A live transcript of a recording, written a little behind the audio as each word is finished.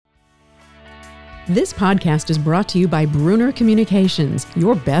This podcast is brought to you by Bruner Communications,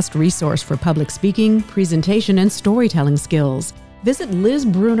 your best resource for public speaking, presentation, and storytelling skills. Visit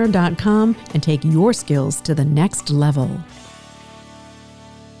lizbruner.com and take your skills to the next level.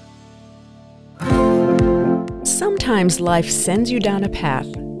 Sometimes life sends you down a path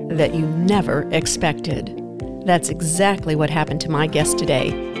that you never expected. That's exactly what happened to my guest today,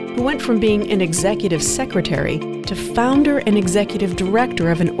 who went from being an executive secretary to founder and executive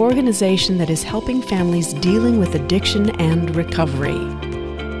director of an organization that is helping families dealing with addiction and recovery.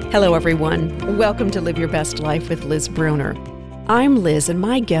 Hello, everyone. Welcome to Live Your Best Life with Liz Bruner. I'm Liz, and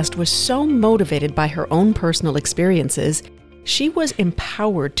my guest was so motivated by her own personal experiences, she was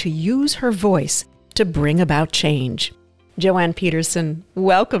empowered to use her voice to bring about change. Joanne Peterson,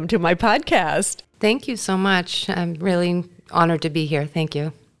 welcome to my podcast. Thank you so much. I'm really honored to be here. Thank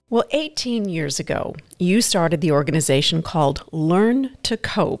you. Well, 18 years ago, you started the organization called Learn to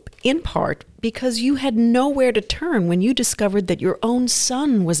Cope, in part because you had nowhere to turn when you discovered that your own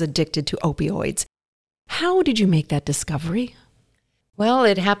son was addicted to opioids. How did you make that discovery? Well,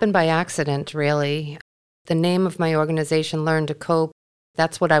 it happened by accident, really. The name of my organization, Learn to Cope,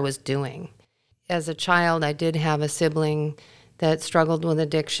 that's what I was doing. As a child, I did have a sibling that struggled with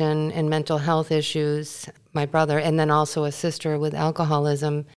addiction and mental health issues, my brother, and then also a sister with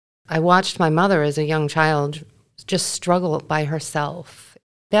alcoholism. I watched my mother as a young child just struggle by herself.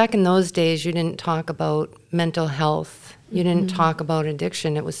 Back in those days, you didn't talk about mental health. You didn't talk about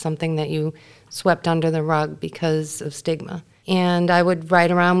addiction. It was something that you swept under the rug because of stigma. And I would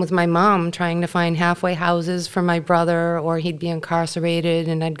ride around with my mom trying to find halfway houses for my brother, or he'd be incarcerated,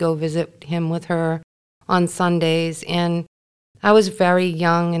 and I'd go visit him with her on Sundays. And I was very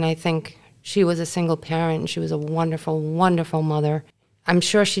young, and I think she was a single parent. She was a wonderful, wonderful mother. I'm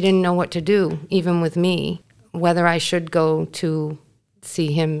sure she didn't know what to do, even with me, whether I should go to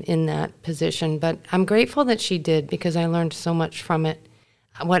see him in that position. But I'm grateful that she did, because I learned so much from it.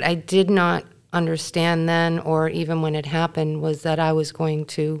 What I did not understand then, or even when it happened, was that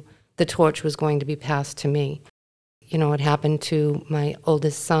the torch was going to be passed to me. You know, it happened to my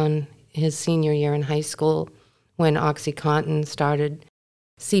oldest son, his senior year in high school, when OxyContin started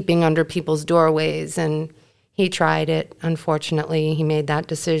seeping under people's doorways, and he tried it. Unfortunately, he made that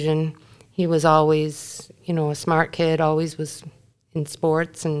decision. He was always, a smart kid, always was in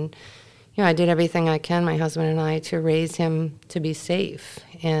sports, and I did everything I can, my husband and I, to raise him to be safe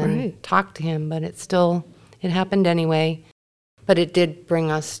and talk to him, but it happened anyway. But it did bring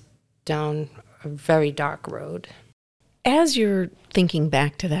us down a very dark road. As you're thinking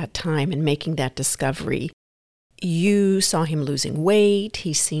back to that time and making that discovery, you saw him losing weight,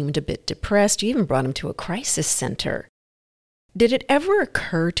 he seemed a bit depressed, you even brought him to a crisis center. Did it ever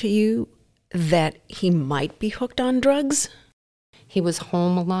occur to you that he might be hooked on drugs? He was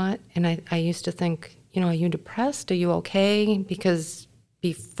home a lot, and I used to think, are you depressed? Are you okay? Because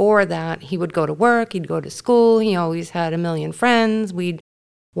before that, he would go to work, he'd go to school, he always had a million friends, we'd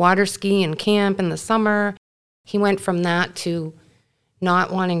water ski and camp in the summer. He went from that to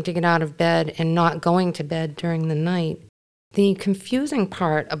not wanting to get out of bed and not going to bed during the night. The confusing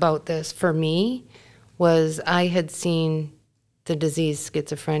part about this for me was I had seen the disease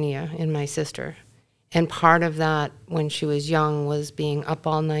schizophrenia in my sister. And part of that, when she was young, was being up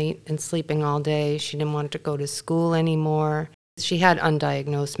all night and sleeping all day. She didn't want to go to school anymore. She had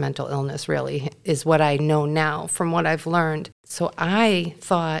undiagnosed mental illness, really, is what I know now from what I've learned. So I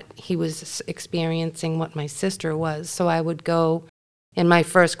thought he was experiencing what my sister was. So I would go, and my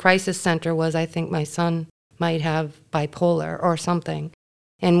first crisis center was, I think my son might have bipolar or something.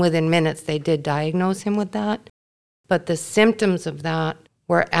 And within minutes, they did diagnose him with that. But the symptoms of that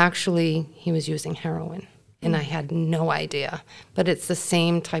were actually he was using heroin, and I had no idea. But it's the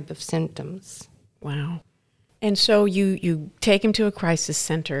same type of symptoms. Wow. And so you take him to a crisis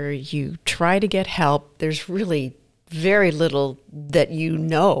center, you try to get help. There's really very little that you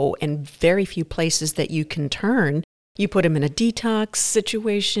know and very few places that you can turn. You put him in a detox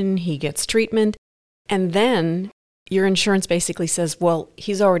situation, he gets treatment, and then your insurance basically says, well,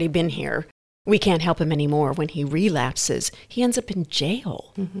 he's already been here. We can't help him anymore. When he relapses, he ends up in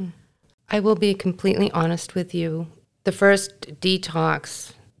jail. Mm-hmm. I will be completely honest with you. The first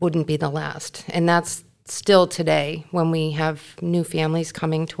detox wouldn't be the last. And that's still today. When we have new families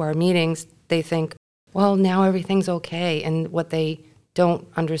coming to our meetings, they think, well, now everything's okay. And what they don't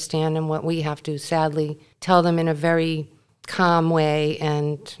understand, and what we have to sadly tell them in a very calm way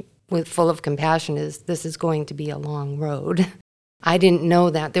and full of compassion, is this is going to be a long road. I didn't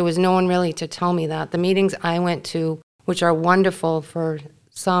know that. There was no one really to tell me that. The meetings I went to, which are wonderful for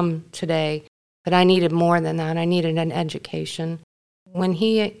some today, but I needed more than that. I needed an education. When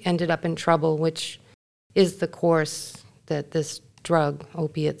he ended up in trouble, which is the course that this drug,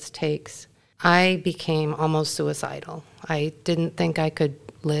 opiates, takes, I became almost suicidal. I didn't think I could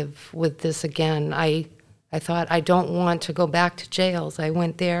live with this again. I thought, I don't want to go back to jails. I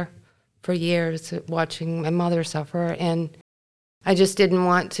went there for years watching my mother suffer, and I just didn't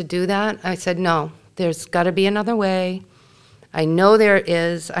want to do that. I said, no, there's got to be another way. I know there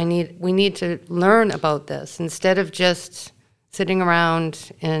is. We need to learn about this. Instead of just sitting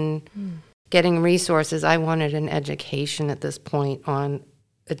around and getting resources, I wanted an education at this point on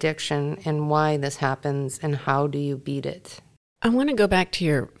addiction and why this happens and how do you beat it. I want to go back to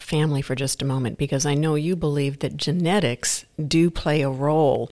your family for just a moment, because I know you believe that genetics do play a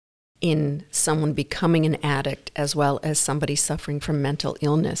role in someone becoming an addict as well as somebody suffering from mental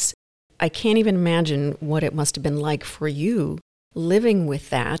illness. I can't even imagine what it must have been like for you living with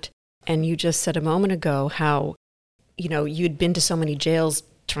that. And you just said a moment ago how, you'd been to so many jails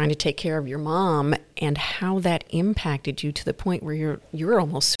trying to take care of your mom, and how that impacted you to the point where you're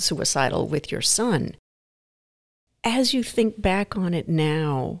almost suicidal with your son. As you think back on it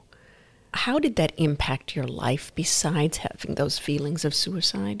now, how did that impact your life besides having those feelings of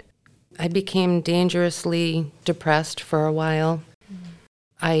suicide? I became dangerously depressed for a while.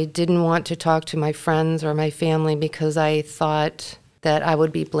 I didn't want to talk to my friends or my family because I thought that I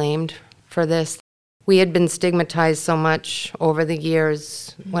would be blamed for this. We had been stigmatized so much over the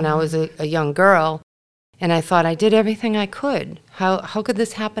years when I was a young girl, and I thought I did everything I could. How could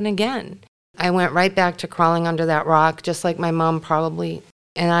this happen again? I went right back to crawling under that rock, just like my mom probably,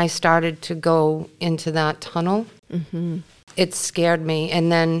 and I started to go into that tunnel. Mm-hmm. It scared me,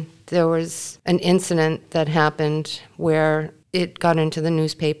 and then there was an incident that happened where it got into the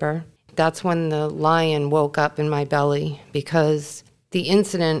newspaper. That's when the lion woke up in my belly, because the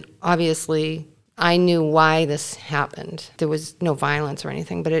incident, obviously, I knew why this happened. There was no violence or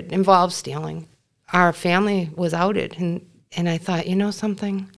anything, but it involved stealing. Our family was outed, and I thought,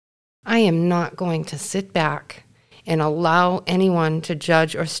 something? I am not going to sit back and allow anyone to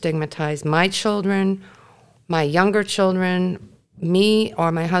judge or stigmatize my children, my younger children, me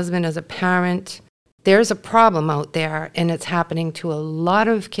or my husband as a parent. There's a problem out there, and it's happening to a lot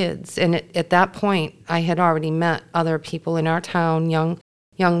of kids. And at that point, I had already met other people in our town, young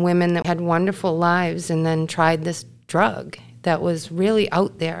women that had wonderful lives, and then tried this drug that was really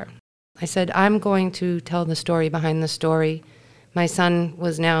out there. I said, I'm going to tell the story behind the story. My son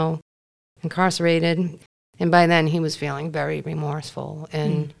was now incarcerated, and by then he was feeling very remorseful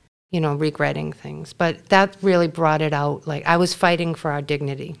and, regretting things. But that really brought it out. Like, I was fighting for our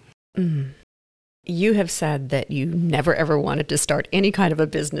dignity. Mm. You have said that you never ever wanted to start any kind of a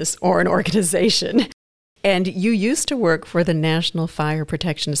business or an organization. And you used to work for the National Fire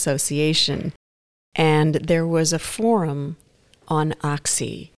Protection Association, and there was a forum on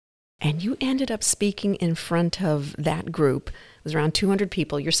Oxy, and you ended up speaking in front of that group. It was around 200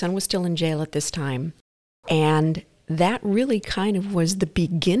 people. Your son was still in jail at this time, and that really kind of was the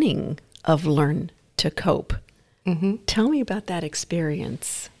beginning of Learn to Cope. Mm-hmm. Tell me about that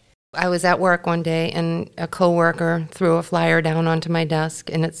experience. I was at work one day, and a coworker threw a flyer down onto my desk,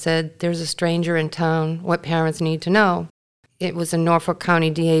 and it said, "There's a stranger in town, what parents need to know." It was a Norfolk County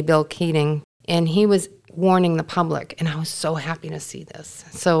DA, Bill Keating, and he was warning the public, and I was so happy to see this.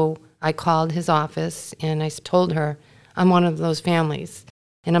 So I called his office, and I told her, I'm one of those families,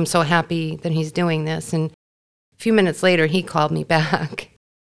 and I'm so happy that he's doing this. And a few minutes later, he called me back,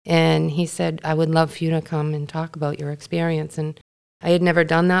 and he said, I would love for you to come and talk about your experience. And I had never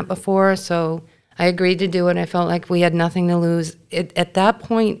done that before, so I agreed to do it. I felt like we had nothing to lose. At that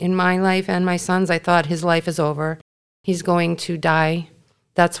point in my life and my son's, I thought his life is over. He's going to die.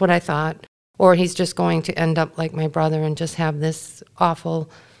 That's what I thought. Or he's just going to end up like my brother and just have this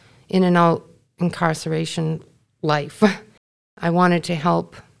awful in and out incarceration life. I wanted to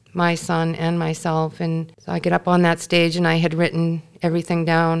help my son and myself, and so I get up on that stage, and I had written everything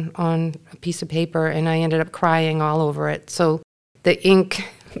down on a piece of paper, and I ended up crying all over it. So the ink,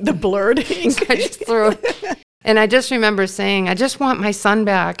 the blurred ink, I just threw it. And I just remember saying, I just want my son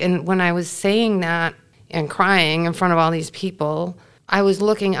back. And when I was saying that and crying in front of all these people, I was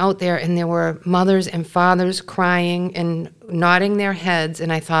looking out there, and there were mothers and fathers crying and nodding their heads.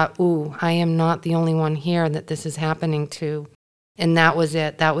 And I thought, ooh, I am not the only one here that this is happening to. And that was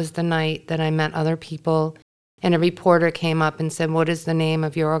it. That was the night that I met other people. And a reporter came up and said, what is the name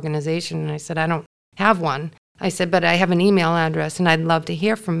of your organization? And I said, I don't have one. I said, but I have an email address, and I'd love to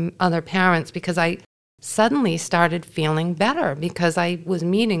hear from other parents, because I suddenly started feeling better because I was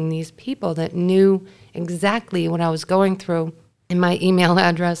meeting these people that knew exactly what I was going through. And my email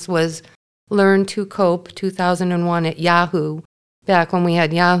address was learn2cope2001 at Yahoo. back when we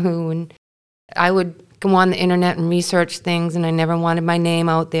had Yahoo, and I would go on the internet and research things, and I never wanted my name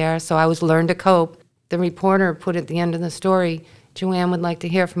out there, so I was Learn to Cope. The reporter put at the end of the story, Joanne would like to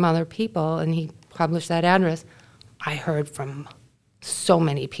hear from other people, and he published that address. I heard from so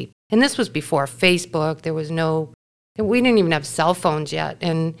many people. And this was before Facebook. We didn't even have cell phones yet.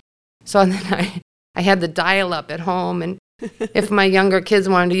 And so then I had the dial-up at home, and if my younger kids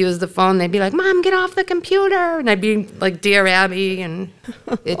wanted to use the phone, they'd be like, Mom, get off the computer. And I'd be like, Dear Abby, and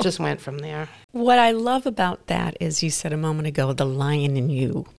it just went from there. What I love about that is, you said a moment ago, the lion in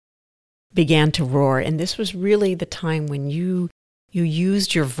you began to roar. And this was really the time when you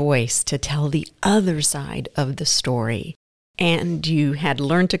used your voice to tell the other side of the story. And you had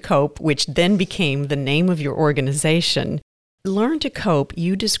Learn to Cope, which then became the name of your organization. Learn to Cope,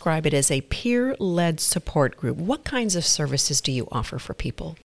 you describe it as a peer-led support group. What kinds of services do you offer for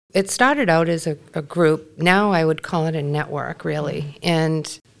people? It started out as a group. Now I would call it a network, really.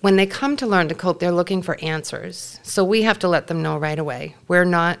 And when they come to Learn to Cope, they're looking for answers. So we have to let them know right away. We're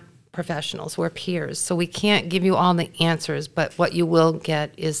not professionals, we're peers. So we can't give you all the answers, but what you will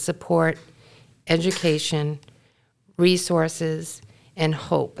get is support, education, resources, and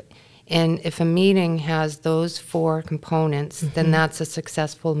hope. And if a meeting has those 4 components, then that's a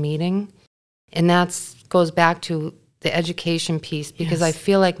successful meeting. And that goes back to the education piece, because I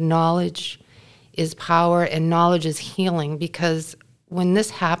feel like knowledge is power and knowledge is healing, because when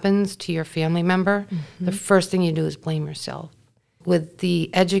this happens to your family member, the first thing you do is blame yourself. With the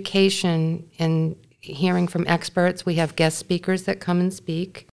education and hearing from experts, we have guest speakers that come and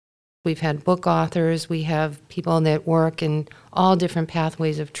speak. We've had book authors. We have people that work in all different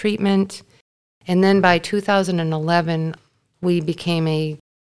pathways of treatment. And then by 2011, we became a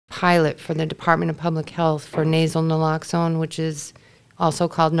pilot for the Department of Public Health for nasal naloxone, which is also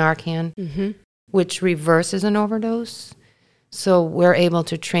called Narcan, which reverses an overdose. So we're able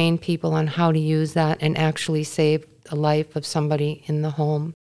to train people on how to use that and actually save the life of somebody in the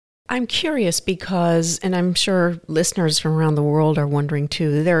home. I'm curious because, and I'm sure listeners from around the world are wondering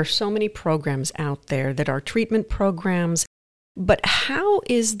too, there are so many programs out there that are treatment programs, but how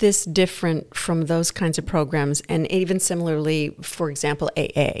is this different from those kinds of programs? And even similarly, for example,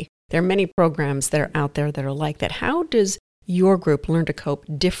 AA. There are many programs that are out there that are like that. How does your group, Learn to Cope,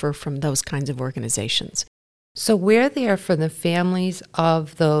 differ from those kinds of organizations? So we're there for the families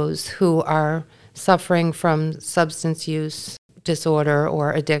of those who are suffering from substance use disorder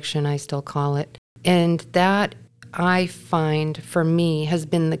or addiction, I still call it. And that, I find, for me, has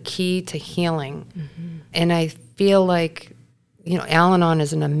been the key to healing. And I feel like, Al-Anon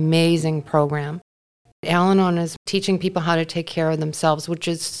is an amazing program. Al-Anon is teaching people how to take care of themselves, which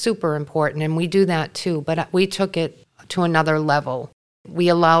is super important, and we do that too, but we took it to another level. We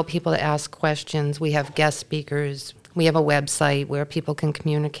allow people to ask questions. We have guest speakers. We have a website where people can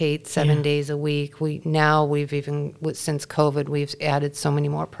communicate 7 days a week. We've even, since COVID, we've added so many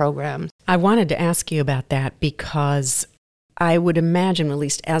more programs. I wanted to ask you about that because I would imagine, at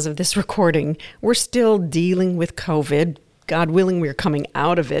least as of this recording, we're still dealing with COVID. God willing, we're coming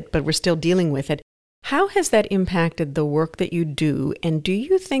out of it, but we're still dealing with it. How has that impacted the work that you do? And do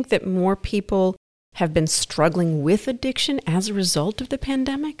you think that more people have been struggling with addiction as a result of the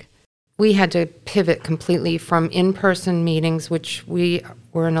pandemic? We had to pivot completely from in-person meetings, which we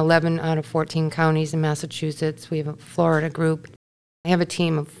were in 11 out of 14 counties in Massachusetts. We have a Florida group. I have a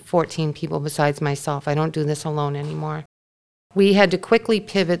team of 14 people besides myself. I don't do this alone anymore. We had to quickly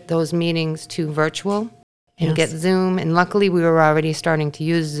pivot those meetings to virtual and get Zoom. And luckily, we were already starting to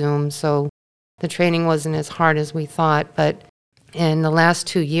use Zoom, so the training wasn't as hard as we thought. But in the last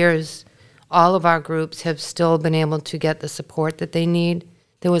 2 years, all of our groups have still been able to get the support that they need.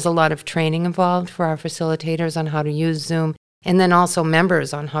 There was a lot of training involved for our facilitators on how to use Zoom, and then also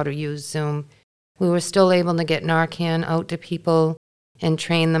members on how to use Zoom. We were still able to get Narcan out to people and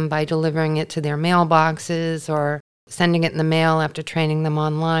train them by delivering it to their mailboxes or sending it in the mail after training them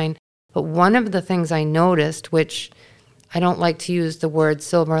online. But one of the things I noticed, which I don't like to use the word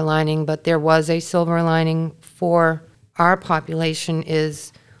silver lining, but there was a silver lining for our population,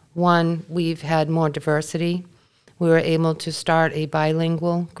 is one, we've had more diversity. We were able to start a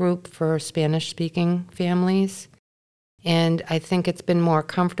bilingual group for Spanish-speaking families. And I think it's been more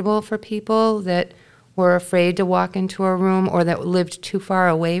comfortable for people that were afraid to walk into a room or that lived too far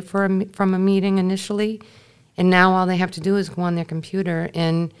away from a meeting initially. And now all they have to do is go on their computer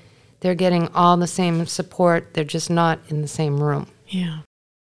and they're getting all the same support. They're just not in the same room. Yeah.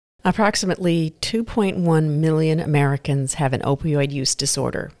 Approximately 2.1 million Americans have an opioid use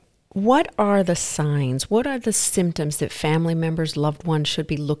disorder. What are the signs? What are the symptoms that family members, loved ones should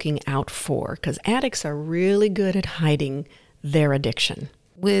be looking out for? Because addicts are really good at hiding their addiction?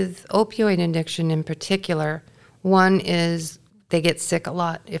 With opioid addiction in particular, one is they get sick a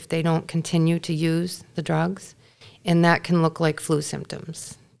lot if they don't continue to use the drugs, and that can look like flu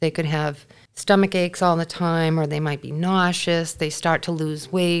symptoms. They could have stomach aches all the time, or they might be nauseous. They start to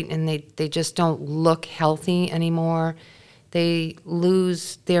lose weight, and they just don't look healthy anymore. They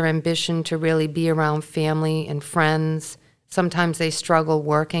lose their ambition to really be around family and friends. Sometimes they struggle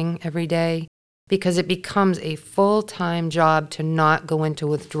working every day because it becomes a full-time job to not go into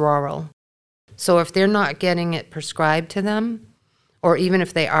withdrawal. So if they're not getting it prescribed to them, or even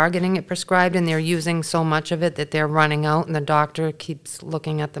if they are getting it prescribed and they're using so much of it that they're running out and the doctor keeps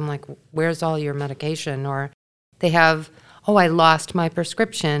looking at them like, where's all your medication? Or they have, I lost my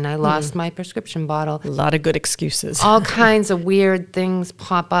prescription. I lost my prescription bottle. A lot of good excuses. All kinds of weird things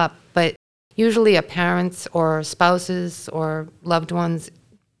pop up. But usually a parent's or spouse's or loved one's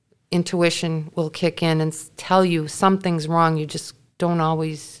intuition will kick in and tell you something's wrong. You just don't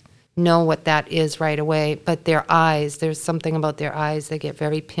always know what that is right away. But their eyes, there's something about their eyes. They get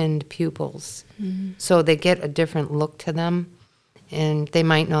very pinned pupils. So they get a different look to them. And they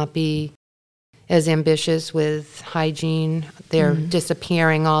might not be as ambitious with hygiene. They're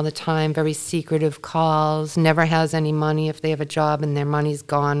disappearing all the time, very secretive calls, never has any money if they have a job, and their money's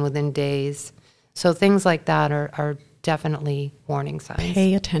gone within days. So things like that are definitely warning signs.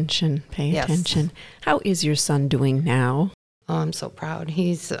 Pay attention. Pay attention. How is your son doing now? Oh, I'm so proud.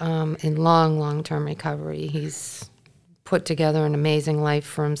 He's in long-term recovery. He's put together an amazing life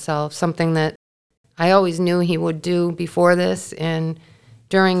for himself, something that I always knew he would do before this, and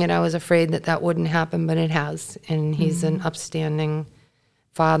during it I was afraid that wouldn't happen, but it has. And he's an upstanding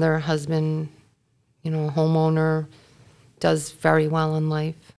father, husband, homeowner, does very well in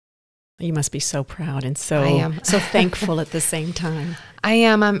life. You must be so proud and I am. so thankful at the same time. I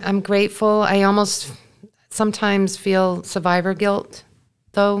am. I'm grateful. I almost sometimes feel survivor guilt,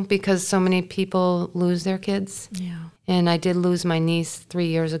 though, because so many people lose their kids. Yeah. And I did lose my niece 3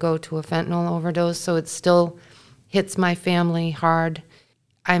 years ago to a fentanyl overdose, so it still hits my family hard.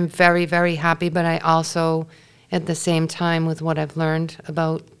 I'm very, very happy, but I also, at the same time, with what I've learned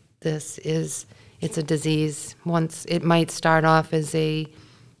about this, is it's a disease. Once it might start off as an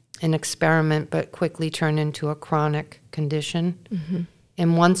experiment, but quickly turn into a chronic condition.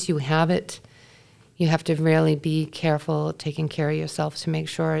 And once you have it, you have to really be careful taking care of yourself to make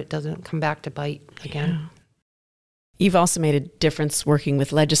sure it doesn't come back to bite again. Yeah. You've also made a difference working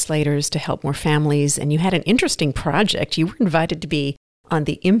with legislators to help more families, and you had an interesting project. You were invited to be on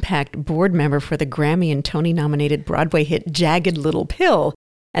the Impact board member for the Grammy and Tony-nominated Broadway hit Jagged Little Pill,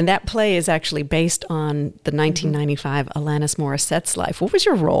 and that play is actually based on the 1995 Alanis Morissette's life. What was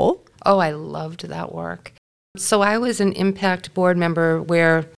your role? Oh, I loved that work. So I was an Impact board member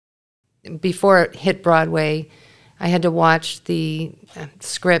where before it hit Broadway, I had to watch the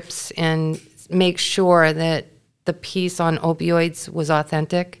scripts and make sure that the piece on opioids was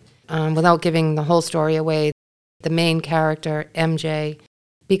authentic. Without giving the whole story away, the main character, MJ,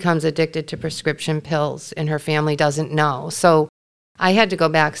 becomes addicted to prescription pills, and her family doesn't know. So I had to go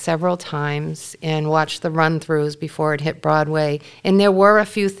back several times and watch the run-throughs before it hit Broadway. And there were a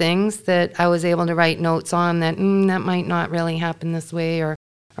few things that I was able to write notes on that that might not really happen this way or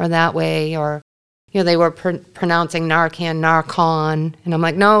that way, or they were pronouncing Narcan, Narcon, and I'm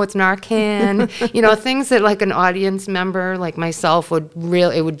like, no, it's Narcan. Things that like an audience member like myself it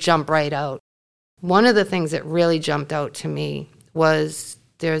would jump right out. One of the things that really jumped out to me was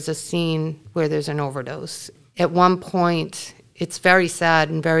there's a scene where there's an overdose. At one point, it's very sad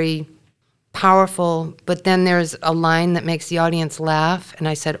and very powerful, but then there's a line that makes the audience laugh, and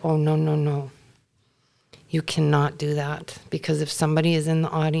I said, oh, no. You cannot do that, because if somebody is in the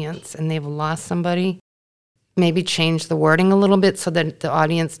audience and they've lost somebody, maybe change the wording a little bit so that the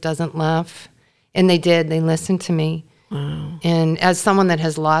audience doesn't laugh. And they did. They listened to me. Wow. And as someone that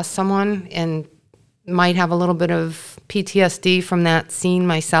has lost someone and might have a little bit of PTSD from that scene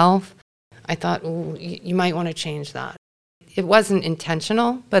myself, I thought, you might want to change that. It wasn't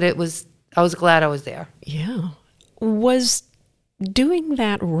intentional, but I was glad I was there. Yeah. Was doing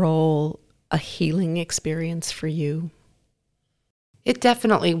that role a healing experience for you? It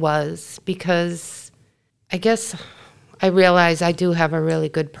definitely was, because I guess I realized I do have a really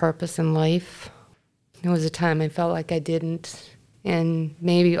good purpose in life. There was a time I felt like I didn't, and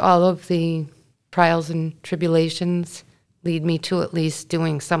maybe all of the trials and tribulations lead me to at least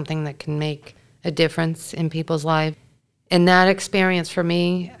doing something that can make a difference in people's lives. And that experience for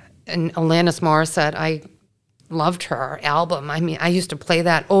me, and Alanis Morissette, I loved her album. I mean, I used to play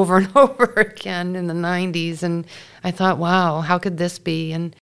that over and over again in the 90s, and I thought, wow, how could this be?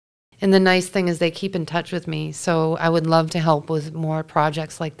 And And the nice thing is they keep in touch with me. So I would love to help with more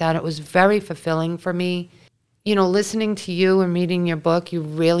projects like that. It was very fulfilling for me. You know, listening to you and reading your book, you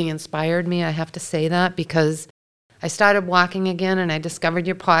really inspired me. I have to say that, because I started walking again and I discovered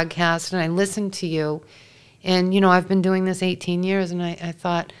your podcast and I listened to you. And, you know, I've been doing this 18 years and I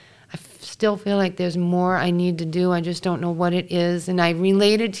thought, I still feel like there's more I need to do. I just don't know what it is. And I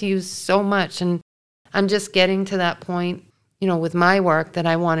related to you so much. And I'm just getting to that point, you know, with my work that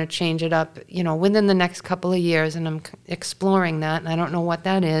I want to change it up, you know, within the next couple of years. And I'm exploring that. And I don't know what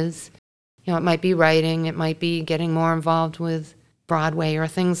that is. You know, it might be writing. It might be getting more involved with Broadway or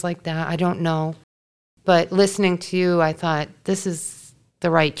things like that. I don't know. But listening to you, I thought, this is the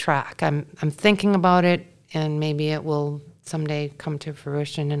right track. I'm thinking about it, and maybe it will someday come to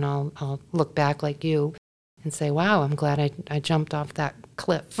fruition, and I'll look back like you and say, wow, I'm glad I jumped off that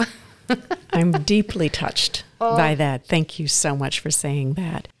cliff. I'm deeply touched by that. Thank you so much for saying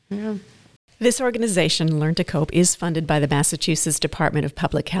that. Yeah. This organization, Learn to Cope, is funded by the Massachusetts Department of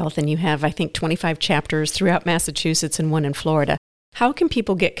Public Health, and you have, I think, 25 chapters throughout Massachusetts and one in Florida. How can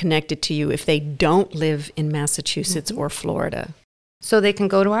people get connected to you if they don't live in Massachusetts or Florida? So they can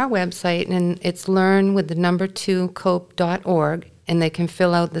go to our website, and it's learn2cope.org, and they can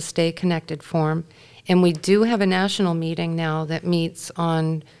fill out the Stay Connected form. And we do have a national meeting now that meets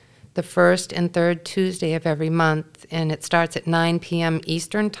on the first and third Tuesday of every month, and it starts at 9 p.m.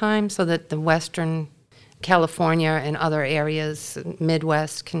 Eastern time, so that the Western California and other areas,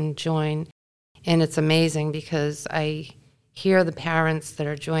 Midwest, can join. And it's amazing because I hear the parents that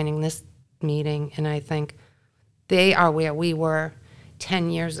are joining this meeting, and I think they are where we were 10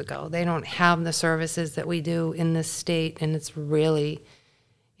 years ago. They don't have the services that we do in this state, and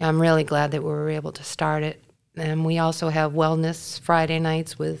I'm really glad that we were able to start it. And we also have wellness Friday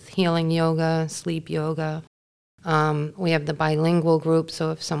nights with healing yoga, sleep yoga. We have the bilingual group,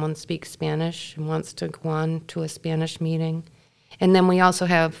 so if someone speaks Spanish and wants to go on to a Spanish meeting. And then we also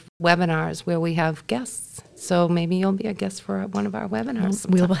have webinars where we have guests. So maybe you'll be a guest for one of our webinars.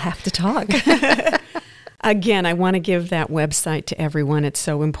 We'll have to talk. Again, I want to give that website to everyone. It's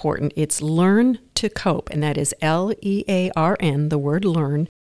so important. It's Learn to Cope, and that is LEARN, the word learn,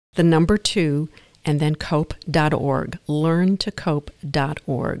 the number 2, and then cope.org,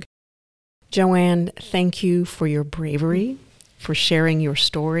 learntocope.org. Joanne, thank you for your bravery, for sharing your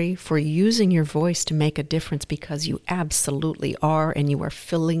story, for using your voice to make a difference, because you absolutely are, and you are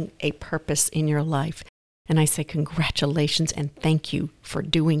filling a purpose in your life. And I say congratulations and thank you for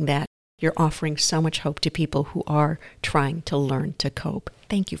doing that. You're offering so much hope to people who are trying to learn to cope.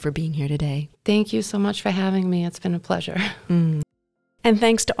 Thank you for being here today. Thank you so much for having me. It's been a pleasure. And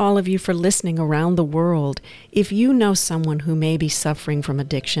thanks to all of you for listening around the world. If you know someone who may be suffering from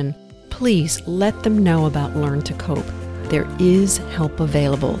addiction, please let them know about Learn to Cope. There is help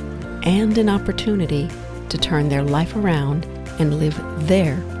available and an opportunity to turn their life around and live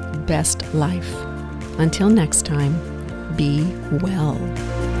their best life. Until next time, be well.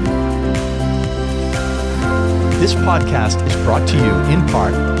 This podcast is brought to you in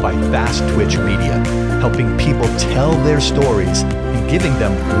part by Fast Twitch Media, helping people tell their stories and giving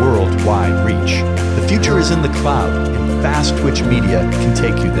them worldwide reach. The future is in the cloud, and Fast Twitch Media can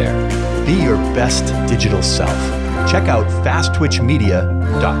take you there. Be your best digital self. Check out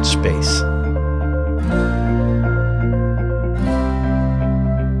fasttwitchmedia.space.